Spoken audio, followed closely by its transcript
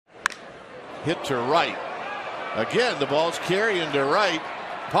hit to right. Again, the ball's carrying to right.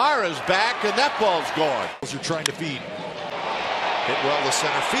 Parra's back, and that ball's gone. Are trying to feed. Hit well to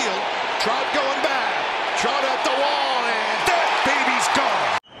center field. Trout going back. Trout at the wall, and that baby's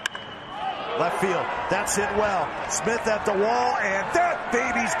gone. Left field. That's hit well. Smith at the wall, and that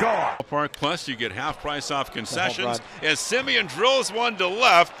baby's gone. Park Plus, you get half price off concessions. As Semien drills one to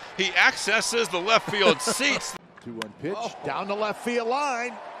left, he accesses the left field seats. 2-1 pitch down the left field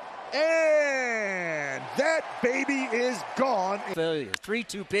line. And that baby is gone.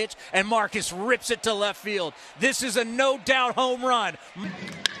 3-2 pitch, and Marcus rips it to left field. This is a no-doubt home run.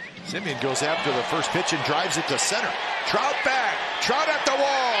 Semien goes after the first pitch and drives it to center. Trout back. Trout at the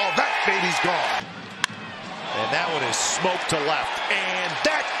wall. That baby's gone. And that one is smoked to left. And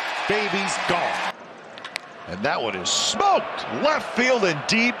that baby's gone. And that one is smoked left field and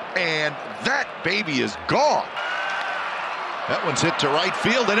deep. And that baby is gone. That one's hit to right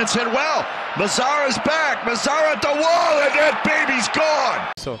field, and it's hit well. Mazara's back. Mazara at the wall, and that baby's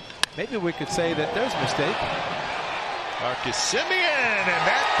gone. So maybe we could say that there's a mistake. Marcus Semien, and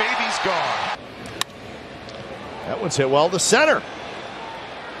that baby's gone. That one's hit well to center.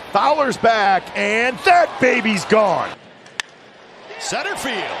 Fowler's back, and that baby's gone. Center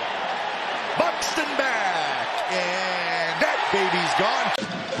field. Buxton back, and that baby's gone.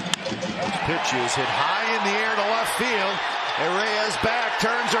 Pitch is hit high in the air to left field. Reyes back,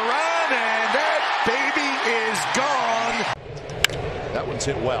 turns around, and that baby is gone. That one's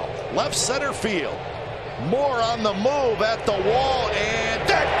hit well. Left center field. Moore on the move at the wall, and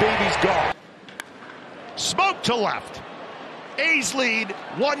that baby's gone. Smoke to left. A's lead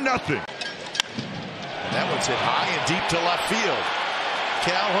 1-0. And that one's hit high and deep to left field.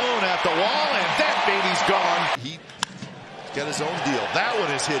 Calhoun at the wall, and that baby's gone. He's got his own deal. That one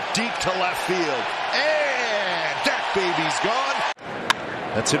is hit deep to left field. And that baby's gone.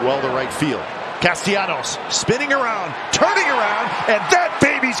 That's hit well to right field. Castellanos spinning around, turning around, and that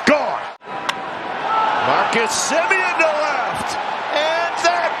baby's gone. Marcus Semien to left, and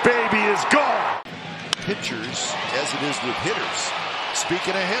that baby is gone. Pitchers, as it is with hitters.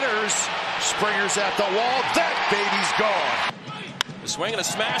 Speaking of hitters, Springer's at the wall. That baby's gone. A swing and a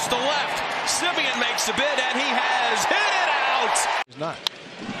smash to left. Semien makes the bid, and he has hit it out. He's not.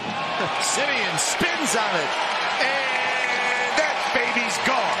 Semien spins on it, and that baby's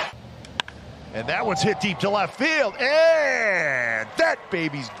gone. And that one's hit deep to left field, and that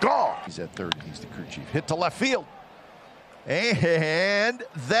baby's gone. He's at third, and he's the crew chief. Hit to left field, and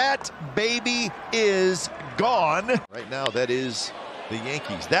that baby is gone. Right now, that is the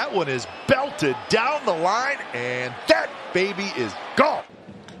Yankees. That one is belted down the line, and that baby is gone.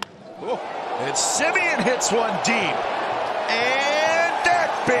 And Semien hits one deep, and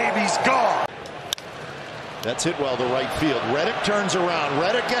that baby's gone. That's hit well to right field. Reddick turns around.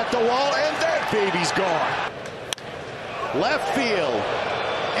 Reddick at the wall, and that baby's gone. Left field,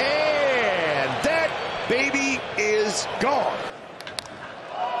 and that baby is gone.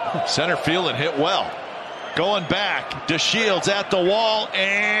 Center field and hit well. Going back, DeShields at the wall,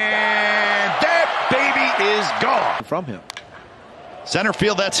 and that baby is gone. From him. Center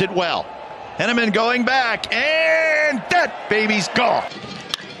field, that's hit well. Henneman going back, and that baby's gone.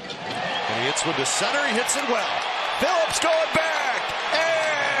 And he hits one to center, he hits it well. Phillips going back,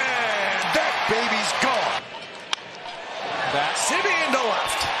 and that baby's gone. That's Semien to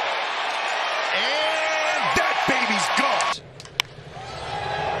left, and that baby's gone.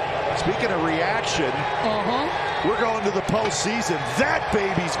 Speaking of reaction, we're going to the postseason. That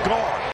baby's gone.